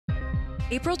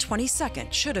April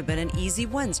 22nd should have been an easy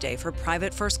Wednesday for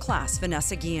Private First Class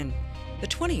Vanessa Guillen. The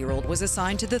 20-year-old was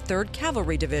assigned to the 3rd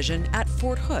Cavalry Division at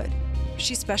Fort Hood.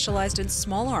 She specialized in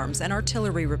small arms and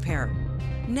artillery repair.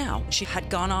 Now she had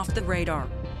gone off the radar.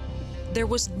 There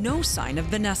was no sign of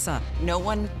Vanessa. No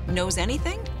one knows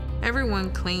anything?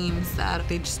 Everyone claims that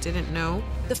they just didn't know.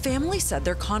 The family said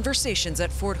their conversations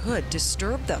at Fort Hood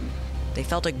disturbed them. They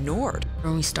felt ignored.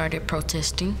 When we started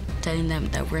protesting, telling them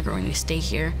that we're going to stay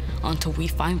here until we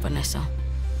find Vanessa.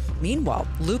 Meanwhile,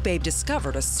 Lupe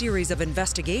discovered a series of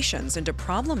investigations into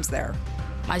problems there.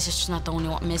 My sister's not the only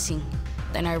one missing.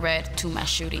 Then I read 2 mass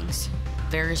shootings,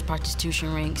 various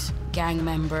prostitution rings, gang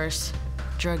members,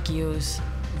 drug use,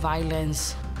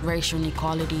 violence, racial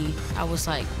inequality. I was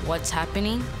like, what's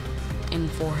happening in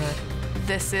Fort Hood?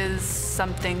 This is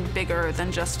something bigger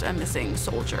than just a missing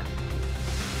soldier.